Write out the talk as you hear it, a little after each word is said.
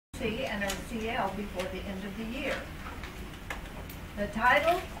CMC and her CL before the end of the year. The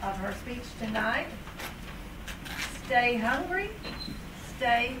title of her speech tonight, Stay Hungry,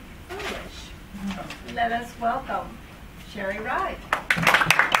 Stay Foolish. Let us welcome Sherry Wright.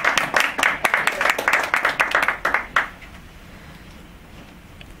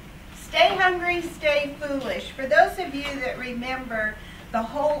 Stay Hungry, Stay Foolish. For those of you that remember the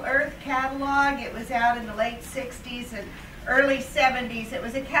Whole Earth catalog, it was out in the late 60s and early 70s. It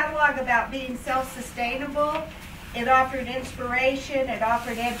was a catalog about being self-sustainable. It offered inspiration, it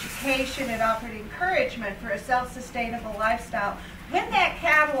offered education, it offered encouragement for a self-sustainable lifestyle. When that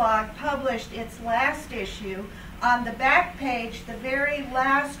catalog published its last issue, on the back page, the very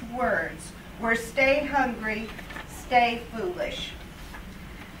last words were stay hungry, stay foolish.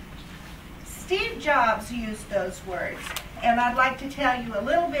 Steve Jobs used those words, and I'd like to tell you a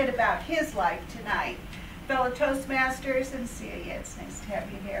little bit about his life tonight. Fellow Toastmasters and Celia, it's nice to have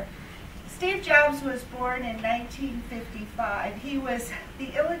you here. Steve Jobs was born in 1955. He was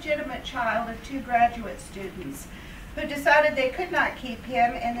the illegitimate child of two graduate students who decided they could not keep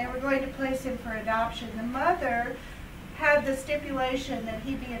him and they were going to place him for adoption. The mother had the stipulation that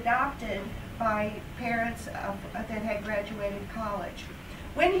he be adopted by parents that had graduated college.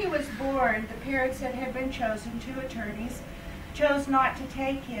 When he was born, the parents that had been chosen, two attorneys, chose not to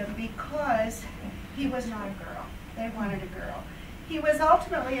take him because he was not a girl. They wanted a girl. He was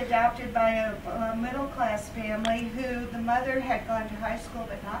ultimately adopted by a middle-class family who the mother had gone to high school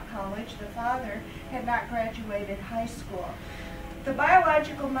but not college. The father had not graduated high school. The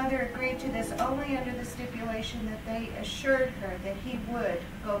biological mother agreed to this only under the stipulation that they assured her that he would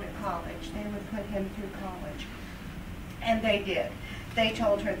go to college. They would put him through college. And they did. They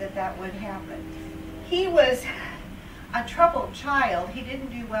told her that that would happen. He was a troubled child. He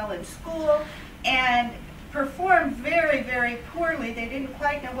didn't do well in school and performed very, very poorly. They didn't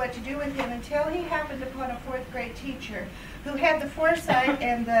quite know what to do with him until he happened upon a fourth grade teacher who had the foresight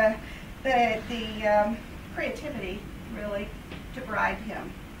and the creativity, really, to bribe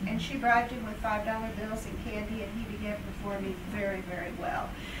him. And she bribed him with $5 bills and candy, and he began performing very, very well.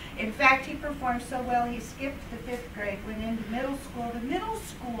 In fact, he performed so well, he skipped the 5th grade, went into middle school. The middle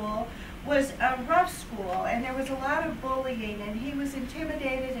school was a rough school, and there was a lot of bullying, and he was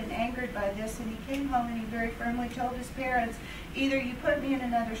intimidated and angered by this, and he came home and he very firmly told his parents, either you put me in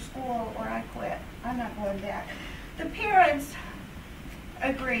another school or I quit. I'm not going back. The parents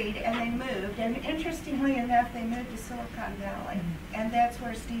agreed, and they moved, and interestingly enough, they moved to Silicon Valley, and that's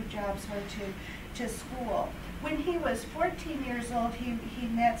where Steve Jobs went to school. When he was 14 years old, he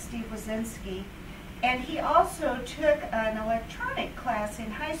met Steve Wozniacki, and he also took an electronic class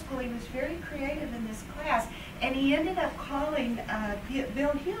in high school. He was very creative in this class, and he ended up calling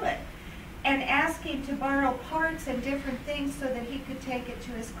Bill Hewlett and asking to borrow parts and different things so that he could take it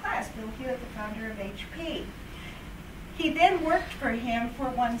to his class. Bill Hewlett, the founder of HP. He then worked for him for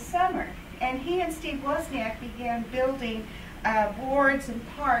one summer, and he and Steve Wozniak began building boards and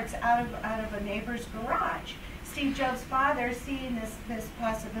parts out of a neighbor's garage. Steve Jobs' father, seeing this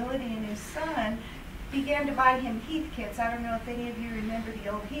possibility in his son, began to buy him Heath kits. I don't know if any of you remember the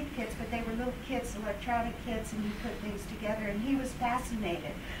old Heath kits, but they were little kits, electronic kits, and he put things together, and he was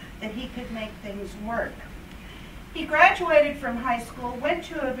fascinated that he could make things work. He graduated from high school, went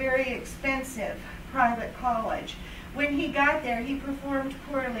to a very expensive private college. When he got there, he performed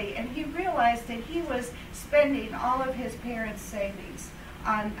poorly, and he realized that he was spending all of his parents' savings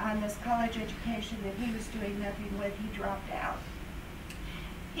on this college education that he was doing nothing with. He dropped out.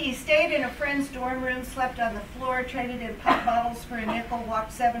 He stayed in a friend's dorm room, slept on the floor, traded in pop bottles for a nickel,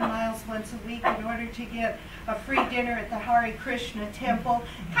 walked 7 miles once a week in order to get a free dinner at the Hare Krishna temple,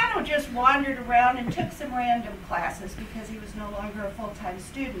 kind of just wandered around and took some random classes because he was no longer a full-time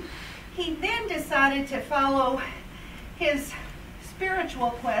student. He then decided to follow his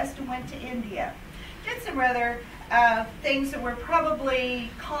spiritual quest and went to India. Did some rather things that were probably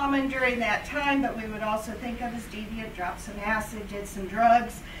common during that time, but we would also think of as deviant, dropped some acid, did some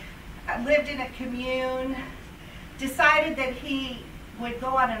drugs, lived in a commune, decided that he would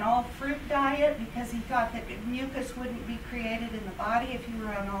go on an all-fruit diet because he thought that mucus wouldn't be created in the body if you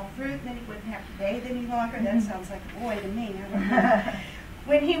were on all fruit, and then he wouldn't have to bathe any longer. That sounds like a boy to me. I don't know.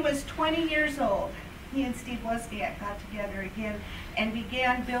 When he was 20 years old, he and Steve Wozniak got together again and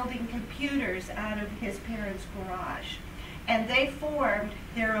began building computers out of his parents' garage. And they formed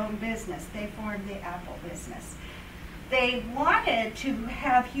their own business. They formed the Apple business. They wanted to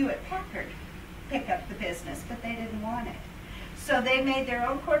have Hewlett-Packard pick up the business, but they didn't want it. So they made their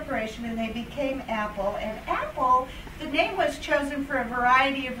own corporation and they became Apple. And Apple, the name was chosen for a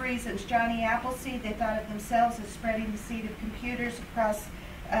variety of reasons. Johnny Appleseed, they thought of themselves as spreading the seed of computers across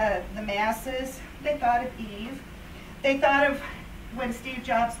the masses. They thought of Eve. They thought of when Steve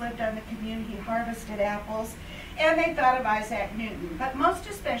Jobs lived on the commune, he harvested apples. And they thought of Isaac Newton. But most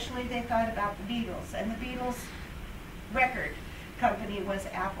especially, they thought about the Beatles. And the Beatles record company was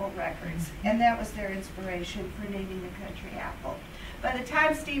Apple Records. And that was their inspiration for naming the country Apple. By the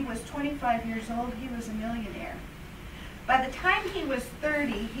time Steve was 25 years old, he was a millionaire. By the time he was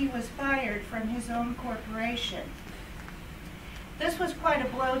 30, he was fired from his own corporation. This was quite a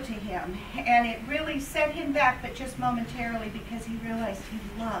blow to him, and it really set him back, but just momentarily, because he realized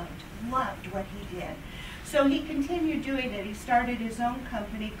he loved what he did. So he continued doing it. He started his own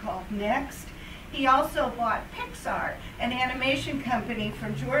company called Next. He also bought Pixar, an animation company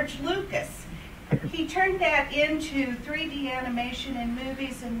from George Lucas. He turned that into 3D animation and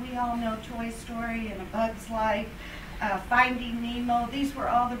movies, and we all know Toy Story and A Bug's Life, Finding Nemo. These were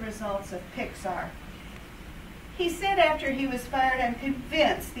all the results of Pixar. He said after he was fired, "I'm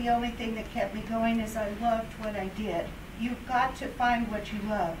convinced the only thing that kept me going is I loved what I did." You've got to find what you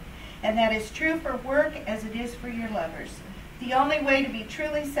love. And that is true for work as it is for your lovers. The only way to be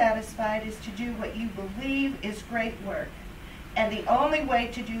truly satisfied is to do what you believe is great work. And the only way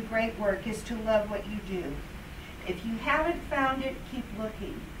to do great work is to love what you do. If you haven't found it, keep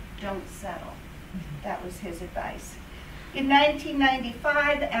looking. Don't settle. That was his advice. In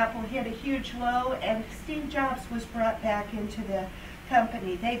 1995, Apple hit a huge low, and Steve Jobs was brought back into the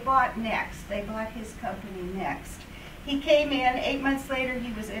company. They bought Next. They bought his company Next. He came in. 8 months later,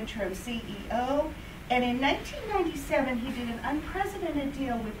 he was interim CEO. And in 1997, he did an unprecedented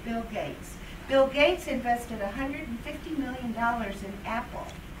deal with Bill Gates. Bill Gates invested $150 million in Apple,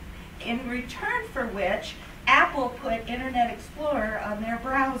 in return for which Apple put Internet Explorer on their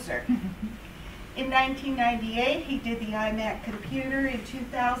browser. In 1998, he did the iMac computer. In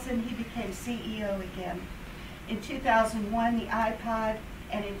 2000, he became CEO again. In 2001, the iPod.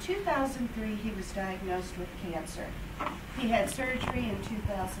 And in 2003, he was diagnosed with cancer. He had surgery in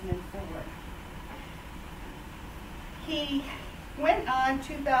 2004. He went on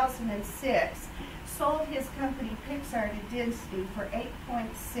 2006, sold his company Pixar to Disney for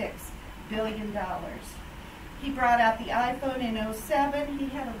 $8.6 billion. He brought out the iPhone in 2007. He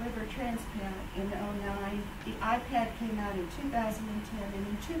had a liver transplant in 2009. The iPad came out in 2010, and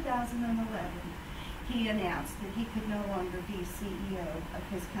in 2011, he announced that he could no longer be CEO of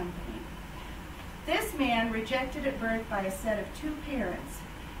his company. This man, rejected at birth by a set of two parents,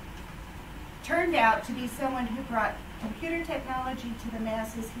 turned out to be someone who brought computer technology to the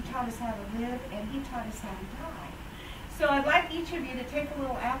masses. He taught us how to live, and he taught us how to die. So I'd like each of you to take a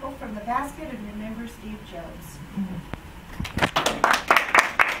little apple from the basket and remember Steve Jobs.